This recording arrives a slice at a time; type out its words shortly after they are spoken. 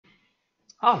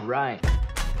All right.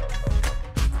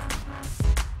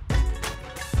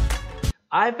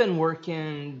 I've been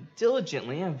working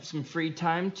diligently. I have some free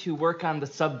time to work on the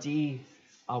SubD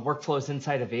workflows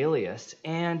inside of Alias.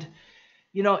 And,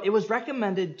 you know, it was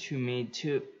recommended to me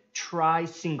to try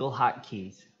single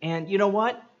hotkeys. And you know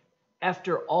what?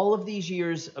 After all of these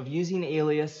years of using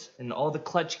Alias and all the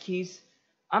clutch keys,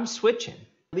 I'm switching.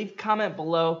 Leave a comment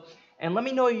below and let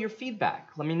me know your feedback.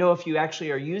 Let me know if you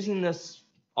actually are using this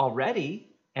already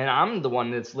and I'm the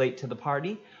one that's late to the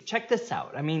party. Check this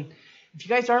out. I mean, if you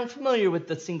guys aren't familiar with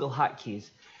the single hotkeys,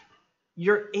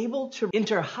 you're able to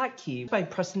enter a hotkey by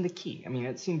pressing the key. I mean,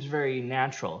 it seems very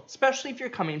natural, especially if you're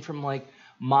coming from like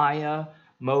Maya,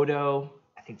 Modo.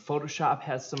 I think Photoshop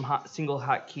has some single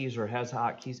hotkeys or has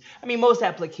hotkeys. I mean, most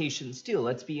applications do,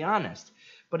 let's be honest.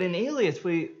 But in Alias,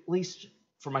 at least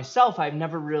for myself, I've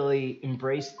never really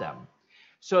embraced them.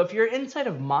 So if you're inside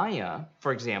of Maya,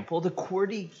 for example, the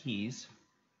QWERTY keys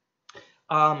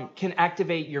can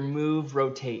activate your move,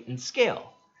 rotate, and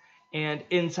scale. And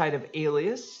inside of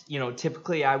Alias, you know,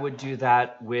 typically I would do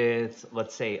that with,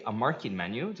 let's say, a marking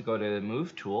menu to go to the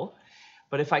Move tool.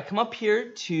 But if I come up here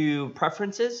to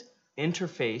Preferences,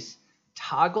 Interface,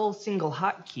 Toggle Single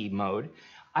Hotkey Mode,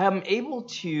 I am able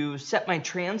to set my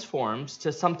transforms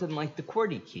to something like the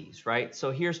QWERTY keys, right?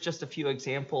 So here's just a few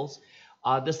examples.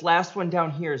 This last one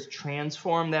down here is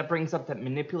Transform. That brings up that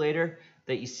manipulator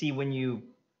that you see when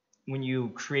you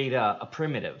create a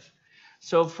primitive.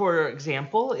 So for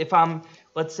example, if I'm,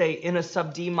 let's say, in a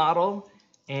SubD model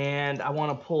and I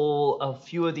want to pull a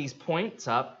few of these points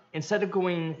up, instead of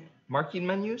going marking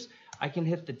menus, I can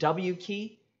hit the W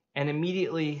key and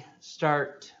immediately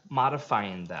start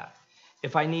modifying that.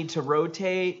 If I need to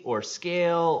rotate or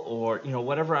scale or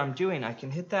whatever I'm doing, I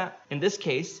can hit that. In this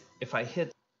case, if I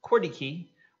hit QWERTY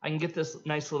key, I can get this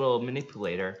nice little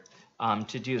manipulator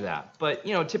to do that. But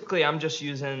typically I'm just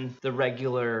using the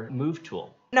regular move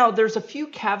tool. Now there's a few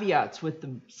caveats with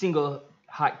the single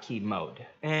hotkey mode,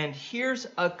 and here's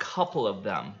a couple of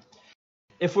them.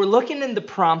 If we're looking in the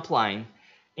prompt line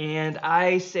and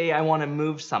I say I want to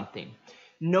move something,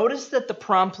 notice that the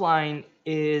prompt line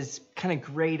is kind of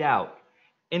grayed out.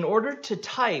 In order to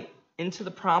type into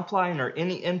the prompt line or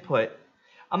any input,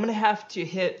 I'm going to have to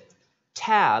hit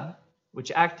Tab,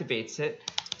 which activates it.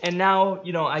 And now,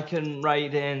 I can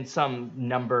write in some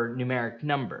numeric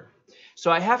number.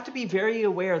 So I have to be very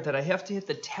aware that I have to hit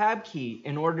the Tab key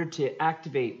in order to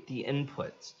activate the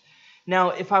inputs. Now,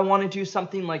 if I want to do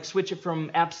something like switch it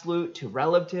from absolute to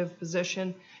relative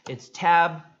position, it's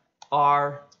Tab,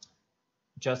 R,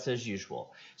 just as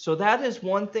usual. So that is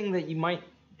one thing that you might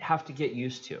have to get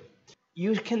used to.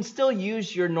 You can still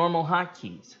use your normal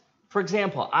hotkeys. For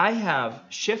example, I have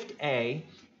Shift A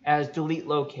as delete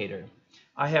locator.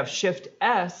 I have Shift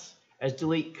S as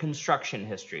delete construction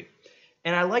history.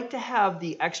 And I like to have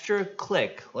the extra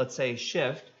click, let's say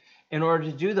Shift, in order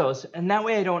to do those. And that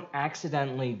way I don't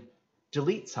accidentally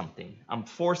delete something. I'm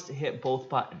forced to hit both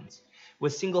buttons.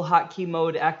 With single hotkey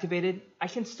mode activated, I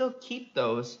can still keep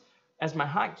those as my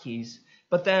hotkeys.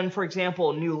 But then, for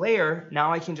example, new layer,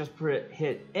 now I can just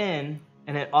hit in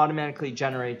and it automatically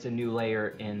generates a new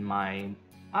layer in my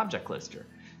object lister.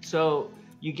 So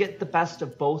you get the best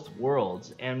of both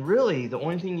worlds, and really the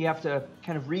only thing you have to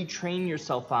kind of retrain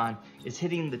yourself on is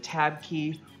hitting the Tab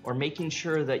key or making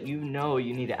sure that you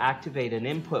need to activate an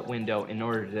input window in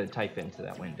order to type into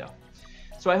that window.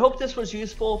 So I hope this was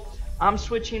useful. I'm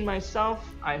switching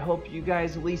myself. I hope you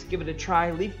guys at least give it a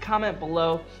try. Leave a comment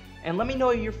below and let me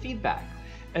know your feedback,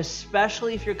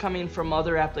 especially if you're coming from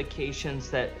other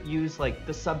applications that use like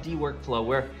the SubD workflow,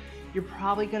 where you're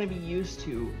probably going to be used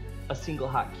to a single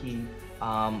hotkey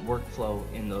workflow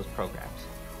in those programs.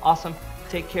 Awesome.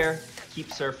 Take care. Keep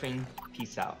surfing.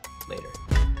 Peace out. Later.